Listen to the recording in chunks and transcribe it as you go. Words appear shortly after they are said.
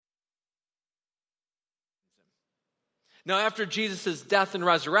Now, after Jesus' death and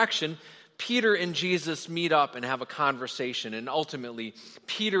resurrection, Peter and Jesus meet up and have a conversation, and ultimately,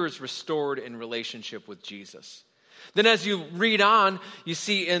 Peter is restored in relationship with Jesus. Then as you read on, you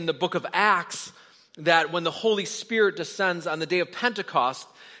see in the book of Acts that when the Holy Spirit descends on the day of Pentecost,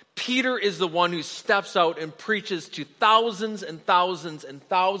 Peter is the one who steps out and preaches to thousands and thousands and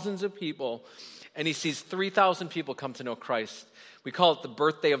thousands of people, and he sees 3,000 people come to know Christ. We call it the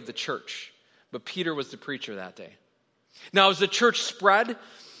birthday of the church, but Peter was the preacher that day. Now, as the church spread,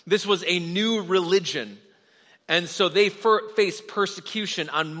 this was a new religion, and so they faced persecution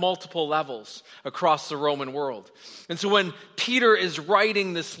on multiple levels across the Roman world. And so when Peter is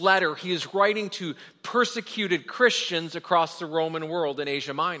writing this letter, he is writing to persecuted Christians across the Roman world in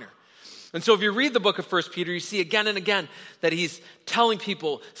Asia Minor. And so if you read the book of 1 Peter, you see again and again that he's telling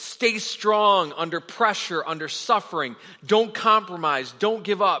people, stay strong under pressure, under suffering. Don't compromise. Don't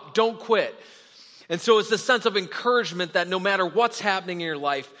give up. Don't quit. And so it's this sense of encouragement that no matter what's happening in your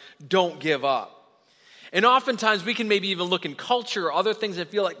life, don't give up. And oftentimes we can maybe even look in culture or other things and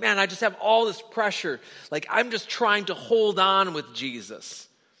feel like, man, I just have all this pressure. Like I'm just trying to hold on with Jesus.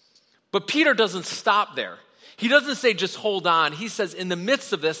 But Peter doesn't stop there. He doesn't say just hold on. He says in the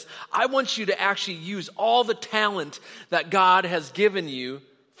midst of this, I want you to actually use all the talent that God has given you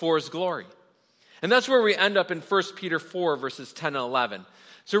for his glory. And that's where we end up in 1 Peter 4, verses 10 and 11.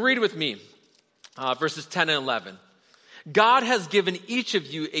 So read with me, verses 10 and 11. God has given each of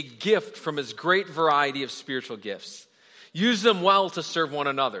you a gift from his great variety of spiritual gifts. Use them well to serve one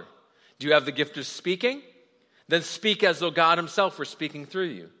another. Do you have the gift of speaking? Then speak as though God himself were speaking through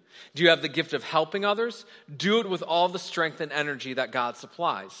you. Do you have the gift of helping others? Do it with all the strength and energy that God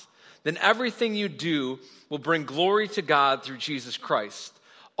supplies. Then everything you do will bring glory to God through Jesus Christ.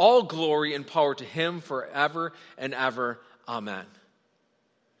 All glory and power to him forever and ever. Amen.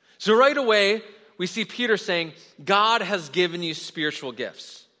 So right away, we see Peter saying, God has given you spiritual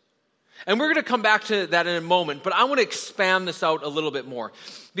gifts. And we're going to come back to that in a moment, but I want to expand this out a little bit more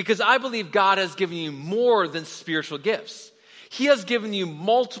because I believe God has given you more than spiritual gifts. He has given you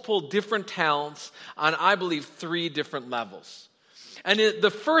multiple different talents on, I believe, 3 different levels. And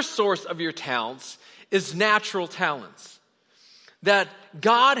the first source of your talents is natural talents. That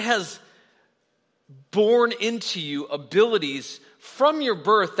God has born into you abilities from your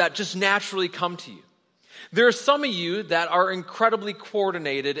birth that just naturally come to you. There are some of you that are incredibly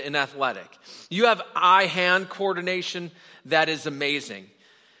coordinated and athletic. You have eye-hand coordination that is amazing.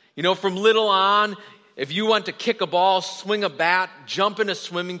 You know, from little on, if you went to kick a ball, swing a bat, jump in a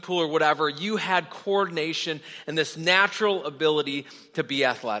swimming pool or whatever, you had coordination and this natural ability to be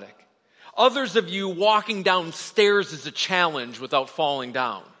athletic. Others of you walking down stairs is a challenge without falling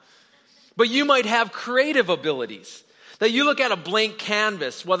down. But you might have creative abilities. That you look at a blank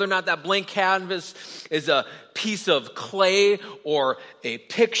canvas, whether or not that blank canvas is a piece of clay or a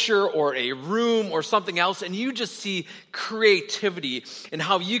picture or a room or something else, and you just see creativity and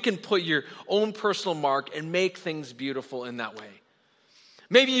how you can put your own personal mark and make things beautiful in that way.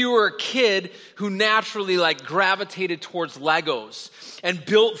 Maybe you were a kid who naturally gravitated towards Legos and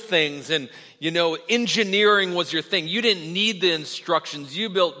built things and, engineering was your thing. You didn't need the instructions. You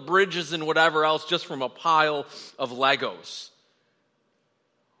built bridges and whatever else just from a pile of Legos.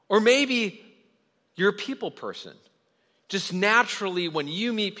 Or maybe you're a people person. Just naturally, when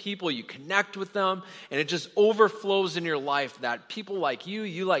you meet people, you connect with them and it just overflows in your life that people like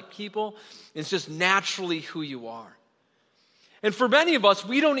you like people. It's just naturally who you are. And for many of us,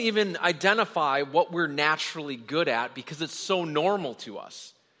 we don't even identify what we're naturally good at because it's so normal to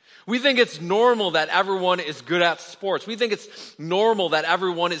us. We think it's normal that everyone is good at sports. We think it's normal that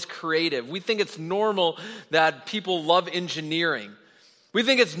everyone is creative. We think it's normal that people love engineering. We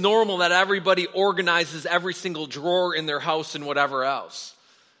think it's normal that everybody organizes every single drawer in their house and whatever else.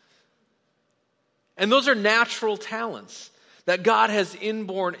 And those are natural talents that God has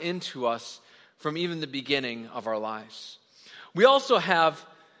inborn into us from even the beginning of our lives. We also have,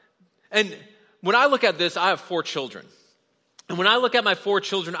 and when I look at this, I have 4 children. And when I look at my 4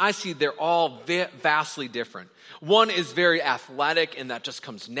 children, I see they're all vastly different. One is very athletic, and that just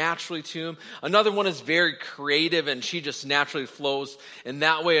comes naturally to him. Another one is very creative, and she just naturally flows in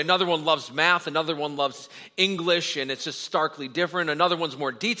that way. Another one loves math. Another one loves English, and it's just starkly different. Another one's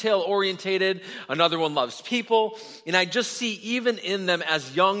more detail-orientated. Another one loves people. And I just see, even in them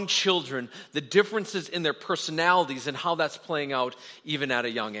as young children, the differences in their personalities and how that's playing out even at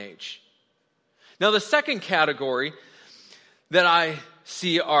a young age. Now, the second category that I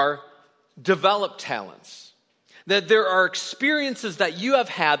see are developed talents. That there are experiences that you have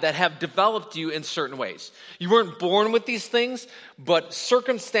had that have developed you in certain ways. You weren't born with these things, but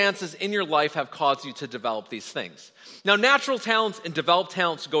circumstances in your life have caused you to develop these things. Now, natural talents and developed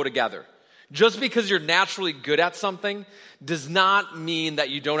talents go together. Just because you're naturally good at something does not mean that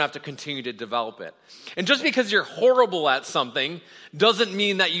you don't have to continue to develop it. And just because you're horrible at something doesn't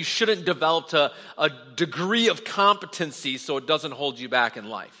mean that you shouldn't develop to a degree of competency so it doesn't hold you back in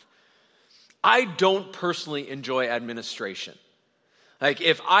life. I don't personally enjoy administration. Like,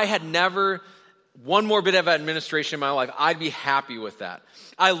 if I had never one more bit of administration in my life, I'd be happy with that.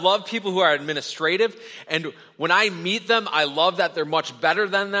 I love people who are administrative, and when I meet them, I love that they're much better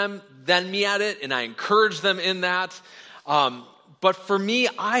than me at it, and I encourage them in that. But for me,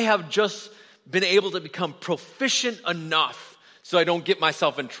 I have just been able to become proficient enough so I don't get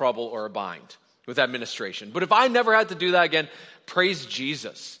myself in trouble or a bind with administration. But if I never had to do that again, praise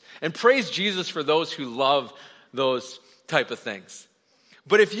Jesus. And praise Jesus for those who love those type of things.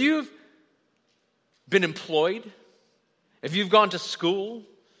 But if you've been employed, if you've gone to school,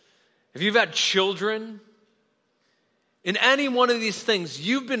 if you've had children, in any one of these things,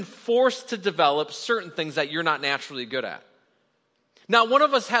 you've been forced to develop certain things that you're not naturally good at. Now, one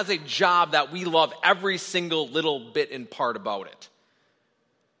of us has a job that we love every single little bit and part about it.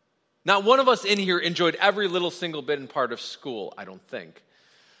 Not one of us in here enjoyed every little single bit and part of school, I don't think.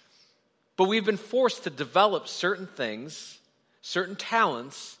 But we've been forced to develop certain things, certain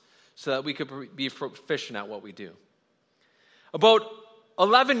talents, so that we could be proficient at what we do. About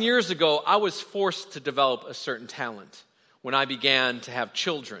 11 years ago, I was forced to develop a certain talent when I began to have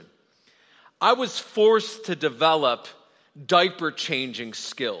children. I was forced to develop diaper changing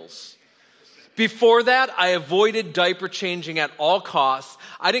skills. Before that, I avoided diaper changing at all costs.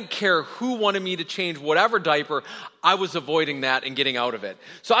 I didn't care who wanted me to change whatever diaper. I was avoiding that and getting out of it.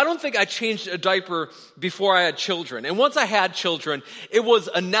 So I don't think I changed a diaper before I had children. And once I had children, it was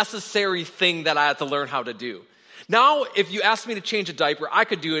a necessary thing that I had to learn how to do. Now, if you asked me to change a diaper, I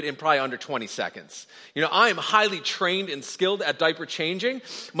could do it in probably under 20 seconds. You know, I am highly trained and skilled at diaper changing.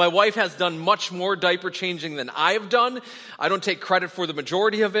 My wife has done much more diaper changing than I have done. I don't take credit for the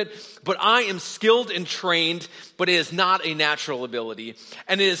majority of it, but I am skilled and trained, but it is not a natural ability.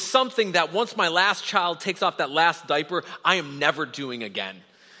 And it is something that once my last child takes off that last diaper, I am never doing again.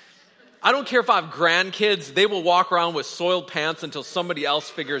 I don't care if I have grandkids, they will walk around with soiled pants until somebody else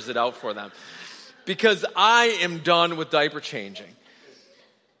figures it out for them. Because I am done with diaper changing.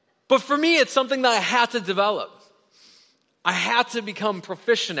 But for me, it's something that I had to develop. I had to become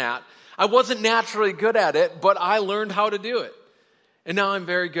proficient at. I wasn't naturally good at it, but I learned how to do it. And now I'm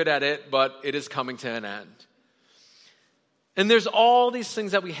very good at it, but it is coming to an end. And there's all these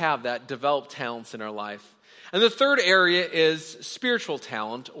things that we have that develop talents in our life. And the third area is spiritual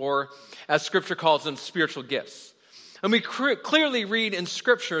talent, or as Scripture calls them, spiritual gifts. And we clearly read in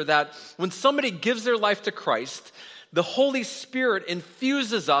Scripture that when somebody gives their life to Christ, the Holy Spirit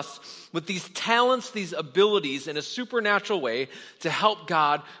infuses us with these talents, these abilities in a supernatural way to help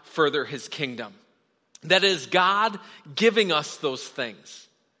God further His kingdom. That is God giving us those things.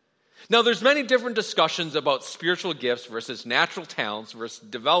 Now, there's many different discussions about spiritual gifts versus natural talents versus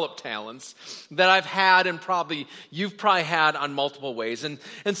developed talents that I've had and you've probably had on multiple ways. And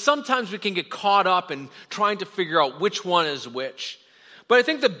sometimes we can get caught up in trying to figure out which one is which. But I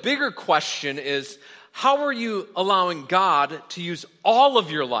think the bigger question is, how are you allowing God to use all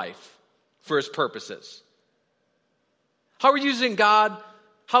of your life for His purposes? How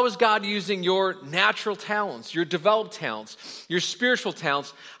is God using your natural talents, your developed talents, your spiritual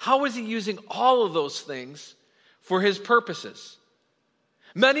talents? How is He using all of those things for His purposes?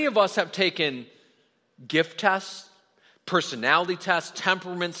 Many of us have taken gift tests, personality tests,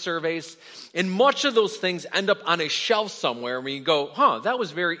 temperament surveys, and much of those things end up on a shelf somewhere where you go, that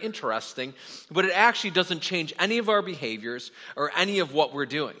was very interesting, but it actually doesn't change any of our behaviors or any of what we're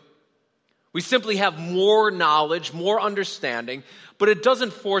doing. We simply have more knowledge, more understanding, but it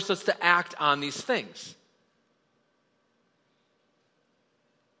doesn't force us to act on these things.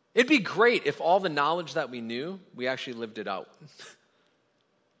 It'd be great if all the knowledge that we knew, we actually lived it out.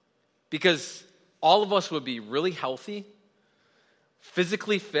 Because all of us would be really healthy,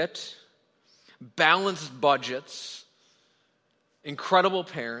 physically fit, balanced budgets, incredible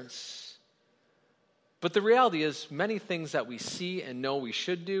parents. But the reality is, many things that we see and know we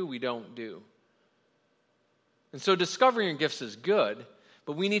should do, we don't do. And so discovering your gifts is good,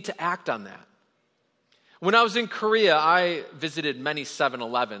 but we need to act on that. When I was in Korea, I visited many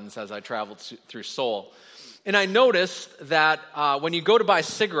 7-Elevens as I traveled through Seoul. And I noticed that when you go to buy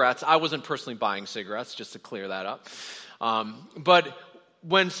cigarettes, I wasn't personally buying cigarettes, just to clear that up. But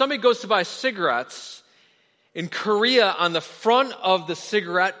when somebody goes to buy cigarettes, In Korea, on the front of the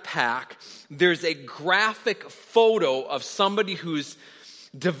cigarette pack, there's a graphic photo of somebody who's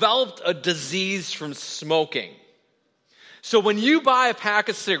developed a disease from smoking. So when you buy a pack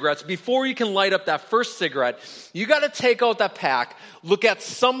of cigarettes, before you can light up that first cigarette, you got to take out that pack, look at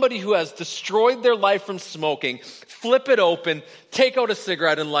somebody who has destroyed their life from smoking, flip it open, take out a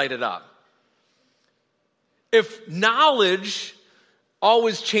cigarette, and light it up. If knowledge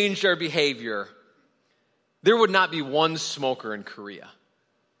always changed our behavior, there would not be one smoker in Korea.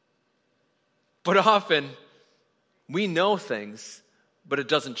 But often, we know things, but it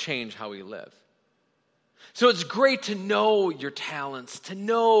doesn't change how we live. So it's great to know your talents, to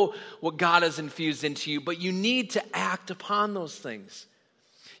know what God has infused into you, but you need to act upon those things.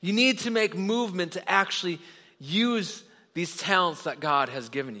 You need to make movement to actually use these talents that God has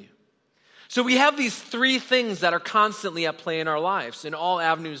given you. So we have these three things that are constantly at play in our lives, in all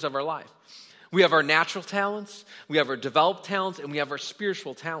avenues of our life. We have our natural talents, we have our developed talents, and we have our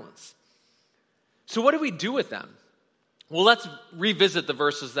spiritual talents. So what do we do with them? Well, let's revisit the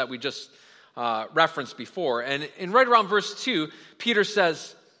verses that we just referenced before. And right around verse 2, Peter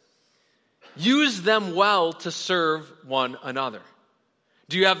says, use them well to serve one another.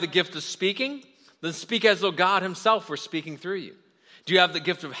 Do you have the gift of speaking? Then speak as though God himself were speaking through you. Do you have the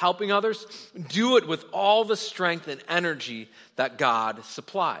gift of helping others? Do it with all the strength and energy that God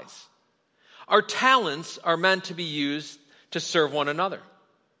supplies. Our talents are meant to be used to serve one another.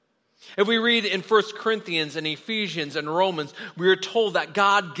 If we read in 1 Corinthians and Ephesians and Romans, we are told that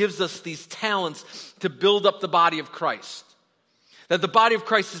God gives us these talents to build up the body of Christ. That the body of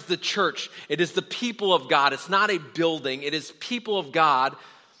Christ is the church. It is the people of God. It's not a building. It is people of God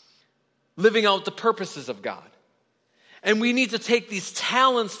living out the purposes of God. And we need to take these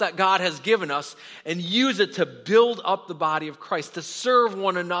talents that God has given us and use it to build up the body of Christ, to serve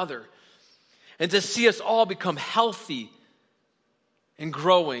one another, and to see us all become healthy and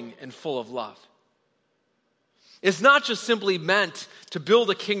growing and full of love. It's not just simply meant to build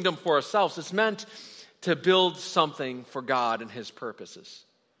a kingdom for ourselves. It's meant to build something for God and his purposes.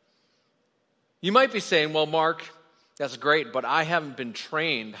 You might be saying, well, Mark, that's great, but I haven't been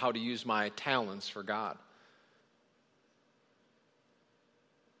trained how to use my talents for God.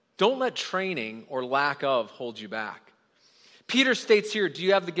 Don't let training or lack of hold you back. Peter states here, do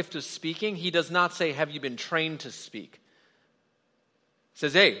you have the gift of speaking? He does not say, have you been trained to speak? He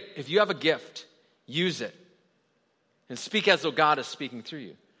says, hey, if you have a gift, use it. And speak as though God is speaking through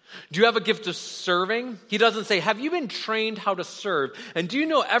you. Do you have a gift of serving? He doesn't say, have you been trained how to serve? And do you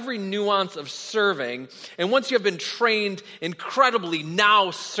know every nuance of serving? And once you have been trained incredibly,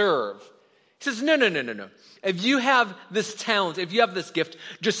 now serve. He says, no. If you have this talent, if you have this gift,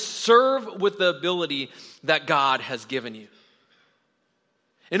 just serve with the ability that God has given you.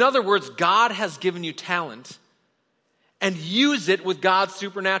 In other words, God has given you talent, and use it with God's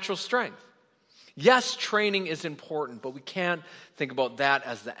supernatural strength. Yes, training is important, but we can't think about that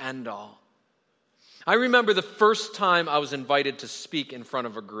as the end all. I remember the first time I was invited to speak in front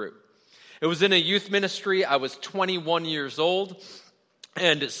of a group. It was in a youth ministry. I was 21 years old,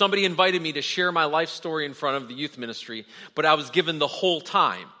 and somebody invited me to share my life story in front of the youth ministry, but I was given the whole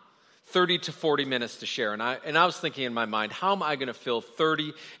time, 30 to 40 minutes to share. And I was thinking in my mind, how am I going to fill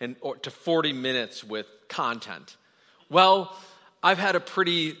 30 to 40 minutes with content? Well, I've had a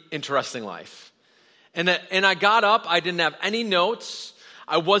pretty interesting life. And I got up, I didn't have any notes,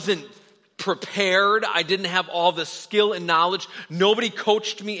 I wasn't prepared, I didn't have all the skill and knowledge, nobody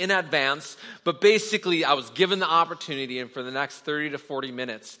coached me in advance, but basically I was given the opportunity, and for the next 30 to 40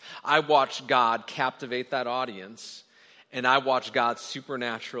 minutes, I watched God captivate that audience, and I watched God's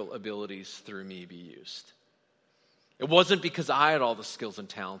supernatural abilities through me be used. It wasn't because I had all the skills and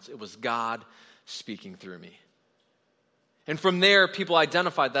talents, it was God speaking through me. And from there, people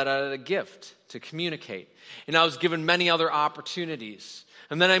identified that I had a gift to communicate. And I was given many other opportunities.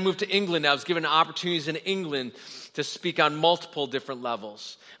 And then I moved to England. I was given opportunities in England to speak on multiple different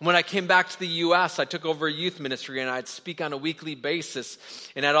levels. And when I came back to the U.S., I took over a youth ministry, and I'd speak on a weekly basis,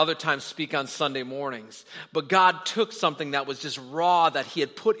 and at other times speak on Sunday mornings. But God took something that was just raw that he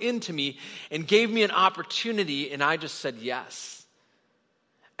had put into me and gave me an opportunity, and I just said yes.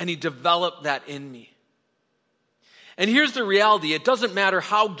 And he developed that in me. And here's the reality. It doesn't matter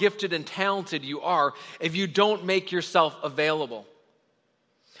how gifted and talented you are if you don't make yourself available.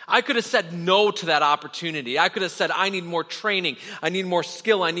 I could have said no to that opportunity. I could have said, I need more training. I need more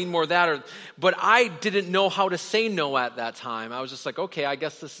skill. I need more that. But I didn't know how to say no at that time. I was just like, okay, I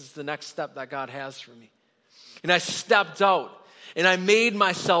guess this is the next step that God has for me. And I stepped out and I made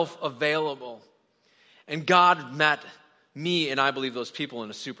myself available. And God met me, and I believe those people,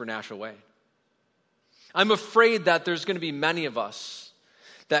 in a supernatural way. I'm afraid that there's going to be many of us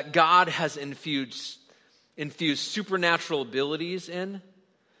that God has infused supernatural abilities in,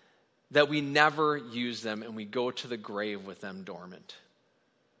 that we never use them and we go to the grave with them dormant.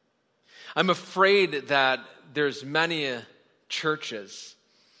 I'm afraid that there's many churches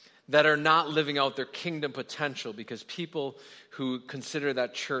that are not living out their kingdom potential because people who consider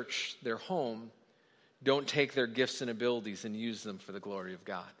that church their home don't take their gifts and abilities and use them for the glory of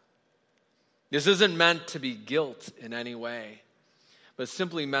God. This isn't meant to be guilt in any way, but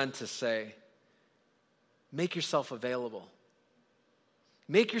simply meant to say, make yourself available.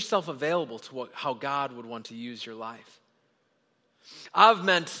 Make yourself available to how God would want to use your life. I've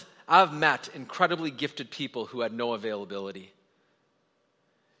met incredibly gifted people who had no availability.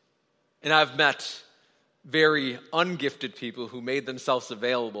 And I've met very ungifted people who made themselves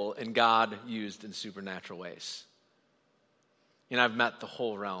available and God used in supernatural ways. And I've met the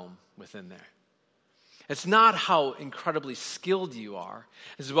whole realm within there. It's not how incredibly skilled you are.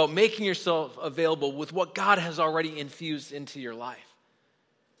 It's about making yourself available with what God has already infused into your life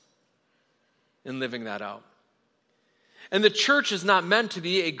and living that out. And the church is not meant to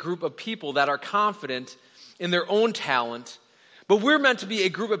be a group of people that are confident in their own talent, but we're meant to be a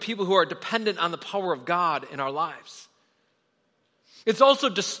group of people who are dependent on the power of God in our lives. It's also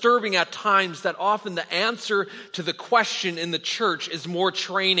disturbing at times that often the answer to the question in the church is more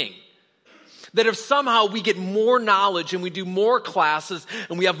training. That if somehow we get more knowledge and we do more classes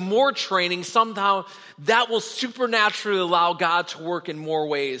and we have more training, somehow that will supernaturally allow God to work in more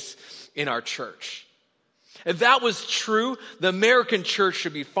ways in our church. If that was true, the American church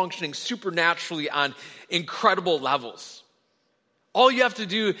should be functioning supernaturally on incredible levels. All you have to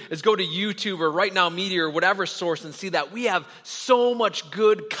do is go to YouTube or Right Now Media or whatever source and see that we have so much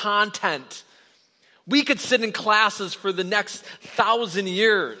good content. We could sit in classes for the next 1,000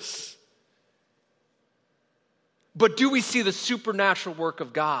 years. But do we see the supernatural work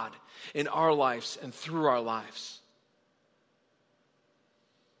of God in our lives and through our lives?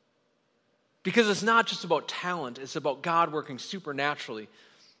 Because it's not just about talent, it's about God working supernaturally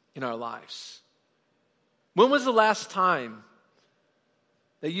in our lives. When was the last time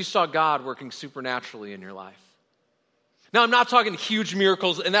that you saw God working supernaturally in your life? Now, I'm not talking huge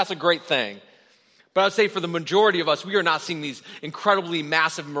miracles, and that's a great thing. But I would say for the majority of us, we are not seeing these incredibly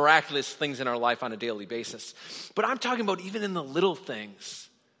massive, miraculous things in our life on a daily basis. But I'm talking about even in the little things.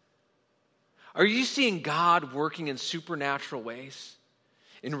 Are you seeing God working in supernatural ways?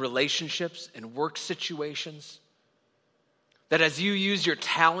 In relationships and work situations? That as you use your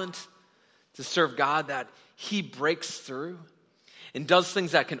talent to serve God, that He breaks through and does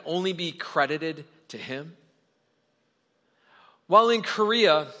things that can only be credited to Him? While in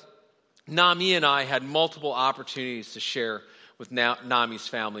Korea, Nami and I had multiple opportunities to share with Nami's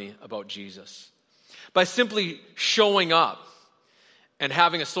family about Jesus. By simply showing up and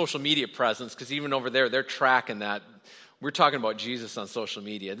having a social media presence, because even over there, they're tracking that. We're talking about Jesus on social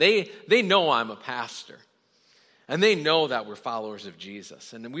media. They know I'm a pastor. And they know that we're followers of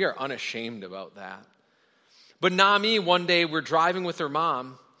Jesus. And we are unashamed about that. But Nami, one day, we're driving with her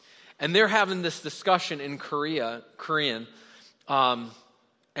mom, and they're having this discussion in Korean, and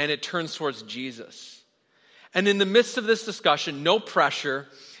it turns towards Jesus. And in the midst of this discussion, no pressure,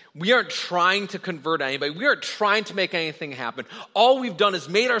 we aren't trying to convert anybody. We aren't trying to make anything happen. All we've done is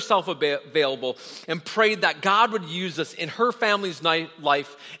made ourselves available and prayed that God would use us in her family's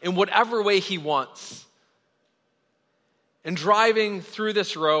life in whatever way He wants. And driving through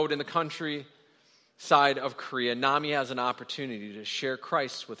this road in the countryside of Korea, Nami has an opportunity to share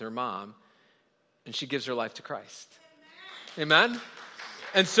Christ with her mom, and she gives her life to Christ. Amen?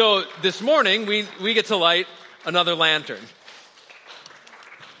 And so this morning, we get to light another lantern.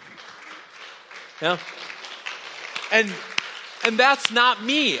 Yeah? And that's not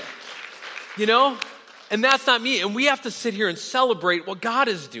me, you know? And that's not me. And we have to sit here and celebrate what God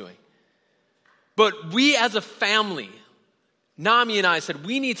is doing. But we as a family, Nami and I said,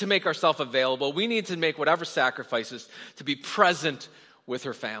 we need to make ourselves available. We need to make whatever sacrifices to be present with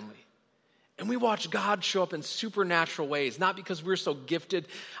her family. And we watch God show up in supernatural ways, not because we're so gifted.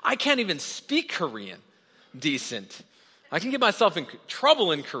 I can't even speak Korean decent. I can get myself in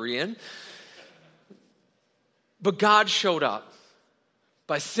trouble in Korean. But God showed up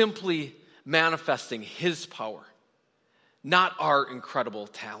by simply manifesting His power, not our incredible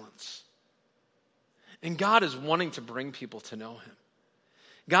talents. And God is wanting to bring people to know Him.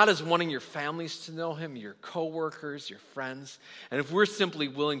 God is wanting your families to know Him, your coworkers, your friends. And if we're simply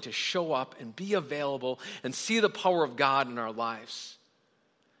willing to show up and be available and see the power of God in our lives,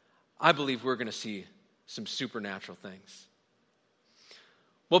 I believe we're going to see some supernatural things.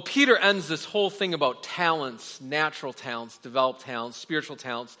 Well, Peter ends this whole thing about talents, natural talents, developed talents, spiritual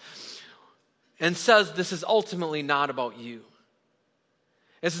talents, and says this is ultimately not about you.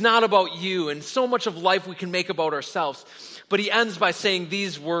 It's not about you, and so much of life we can make about ourselves. But he ends by saying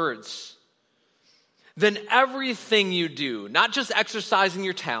these words. Then everything you do, not just exercising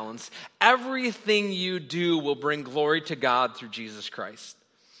your talents, everything you do will bring glory to God through Jesus Christ.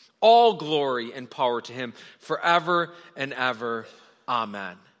 All glory and power to him forever and ever.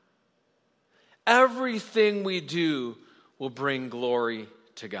 Amen. Everything we do will bring glory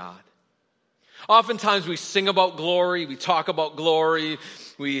to God. Oftentimes we sing about glory, we talk about glory,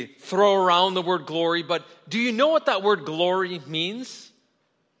 we throw around the word glory, but do you know what that word glory means?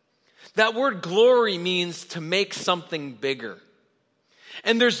 That word glory means to make something bigger.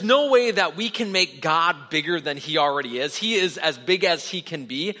 And there's no way that we can make God bigger than he already is. He is as big as he can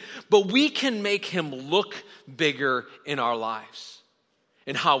be, but we can make him look bigger in our lives,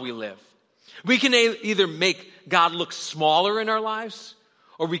 in how we live. We can either make God look smaller in our lives,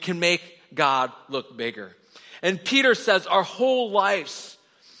 or we can make God look bigger. And Peter says our whole lives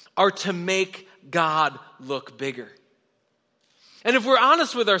are to make God look bigger. And if we're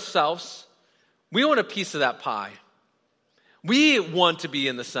honest with ourselves, we want a piece of that pie. We want to be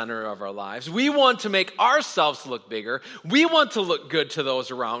in the center of our lives. We want to make ourselves look bigger. We want to look good to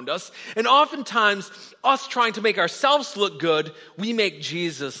those around us. And oftentimes, us trying to make ourselves look good, we make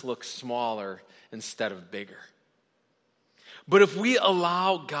Jesus look smaller instead of bigger. But if we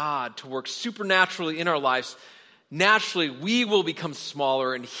allow God to work supernaturally in our lives, naturally we will become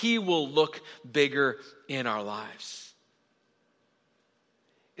smaller and he will look bigger in our lives.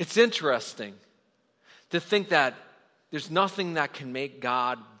 It's interesting to think that there's nothing that can make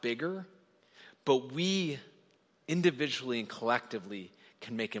God bigger, but we individually and collectively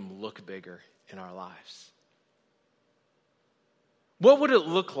can make him look bigger in our lives. What would it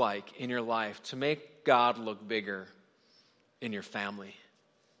look like in your life to make God look bigger in your family?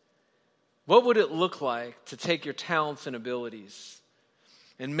 What would it look like to take your talents and abilities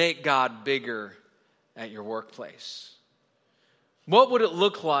and make God bigger at your workplace? What would it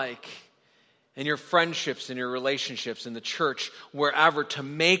look like in your friendships, in your relationships, in the church, wherever, to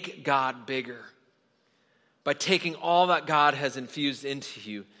make God bigger by taking all that God has infused into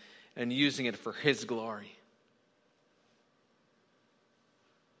you and using it for his glory?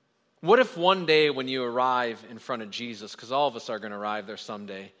 What if one day when you arrive in front of Jesus, because all of us are going to arrive there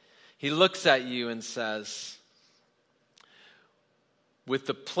someday, he looks at you and says, with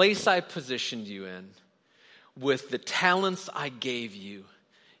the place I positioned you in, with the talents I gave you,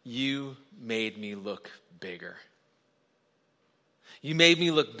 you made me look bigger. You made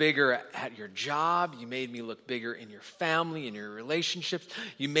me look bigger at your job. You made me look bigger in your family, in your relationships.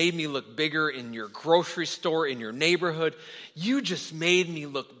 You made me look bigger in your grocery store, in your neighborhood. You just made me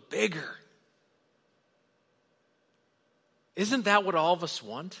look bigger. Isn't that what all of us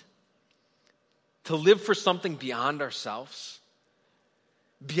want? To live for something beyond ourselves,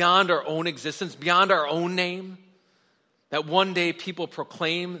 beyond our own existence, beyond our own name. That one day people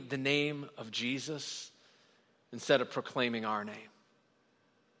proclaim the name of Jesus instead of proclaiming our name.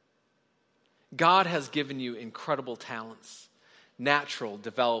 God has given you incredible talents, natural,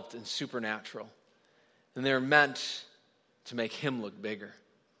 developed, and supernatural. And they're meant to make him look bigger.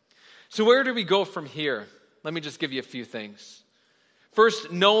 So where do we go from here? Let me just give you a few things.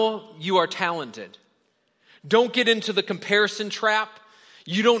 First, know you are talented. Don't get into the comparison trap.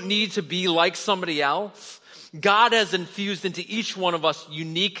 You don't need to be like somebody else. God has infused into each one of us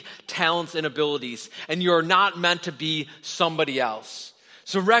unique talents and abilities, and you're not meant to be somebody else.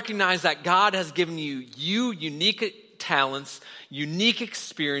 So recognize that God has given you unique talents, unique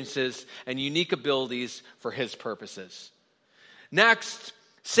experiences, and unique abilities for his purposes. Next,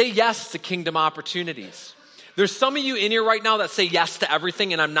 say yes to kingdom opportunities. There's some of you in here right now that say yes to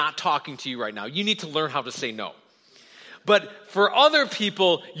everything, and I'm not talking to you right now. You need to learn how to say no. But for other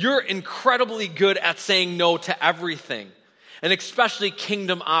people, you're incredibly good at saying no to everything, and especially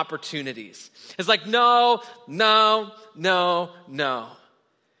kingdom opportunities. It's like, no, no, no, no.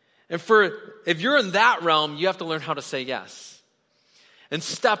 And if you're in that realm, you have to learn how to say yes and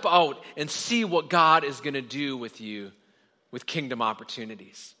step out and see what God is going to do with you with kingdom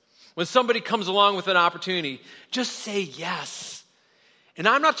opportunities. When somebody comes along with an opportunity, just say yes. And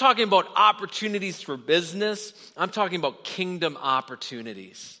I'm not talking about opportunities for business. I'm talking about kingdom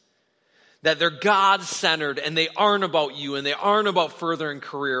opportunities. That they're God-centered and they aren't about you and they aren't about furthering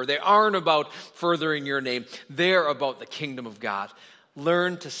career. They aren't about furthering your name. They're about the kingdom of God.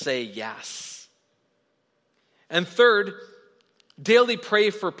 Learn to say yes. And third, daily pray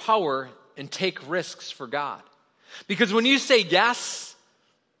for power and take risks for God. Because when you say yes,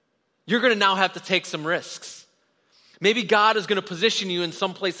 You're going to now have to take some risks. Maybe God is going to position you in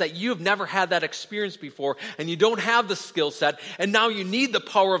some place that you've never had that experience before, and you don't have the skill set, and now you need the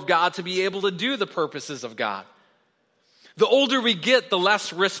power of God to be able to do the purposes of God. The older we get, the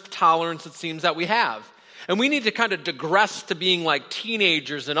less risk tolerance it seems that we have. And we need to kind of digress to being like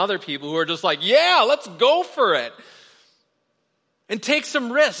teenagers and other people who are just like, yeah, let's go for it. And take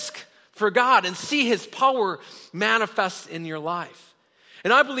some risk for God and see his power manifest in your life.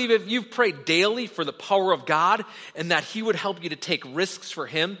 And I believe if you've prayed daily for the power of God and that he would help you to take risks for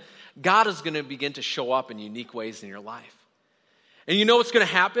him, God is going to begin to show up in unique ways in your life. And you know what's going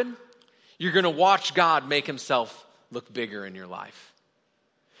to happen? You're going to watch God make himself look bigger in your life.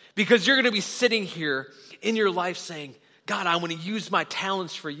 Because you're going to be sitting here in your life saying, God, I want to use my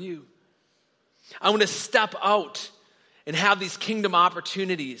talents for you. I want to step out and have these kingdom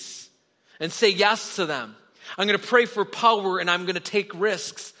opportunities and say yes to them. I'm going to pray for power and I'm going to take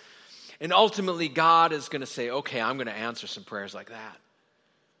risks. And ultimately, God is going to say, okay, I'm going to answer some prayers like that.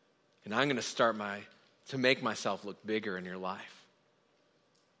 And I'm going to start to make myself look bigger in your life.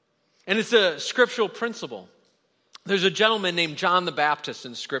 And it's a scriptural principle. There's a gentleman named John the Baptist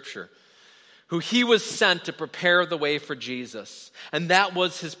in Scripture who he was sent to prepare the way for Jesus. And that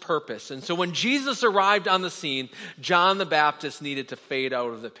was his purpose. And so when Jesus arrived on the scene, John the Baptist needed to fade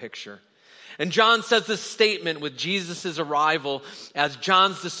out of the picture. And John says this statement with Jesus' arrival as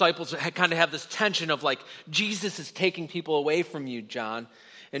John's disciples kind of have this tension of like, Jesus is taking people away from you, John.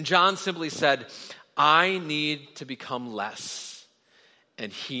 And John simply said, I need to become less,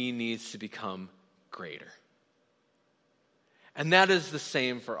 and he needs to become greater. And that is the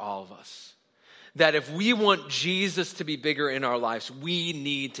same for all of us. That if we want Jesus to be bigger in our lives, we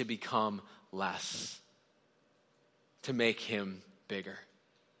need to become less to make him bigger.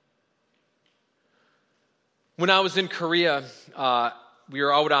 When I was in Korea, we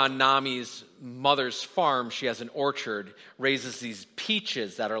were out on Nami's mother's farm. She has an orchard, raises these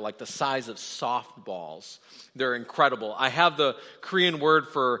peaches that are like the size of softballs. They're incredible. I have the Korean word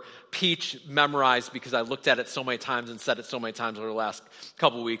for peach memorized because I looked at it so many times and said it so many times over the last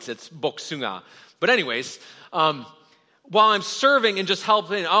couple of weeks. It's boksunga. But anyways, while I'm serving and just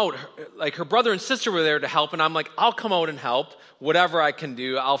helping out, like her brother and sister were there to help, and I'm like, I'll come out and help. Whatever I can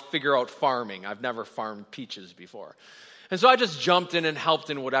do, I'll figure out farming. I've never farmed peaches before. And so I just jumped in and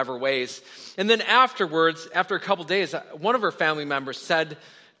helped in whatever ways. And then afterwards, after a couple days, one of her family members said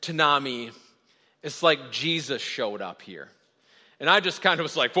to Nami, it's like Jesus showed up here. And I just kind of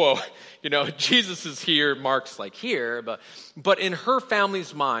was like, whoa, Jesus is here, Mark's like here. But in her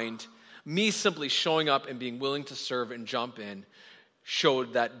family's mind, me simply showing up and being willing to serve and jump in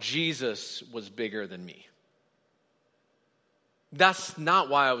showed that Jesus was bigger than me. That's not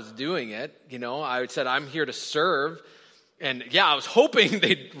why I was doing it. I said, I'm here to serve. And yeah, I was hoping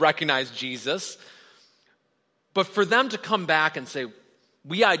they'd recognize Jesus. But for them to come back and say,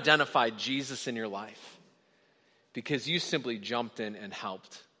 we identified Jesus in your life because you simply jumped in and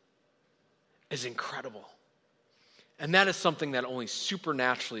helped is incredible. And that is something that only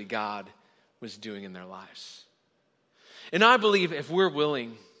supernaturally God was doing in their lives. And I believe if we're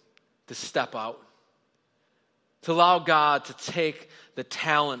willing to step out, to allow God to take the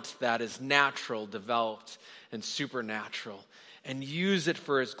talent that is natural, developed, and supernatural, and use it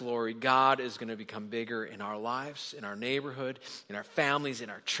for his glory, God is going to become bigger in our lives, in our neighborhood, in our families, in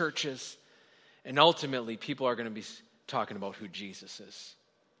our churches. And ultimately, people are going to be talking about who Jesus is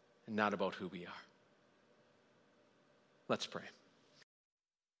and not about who we are. Let's pray.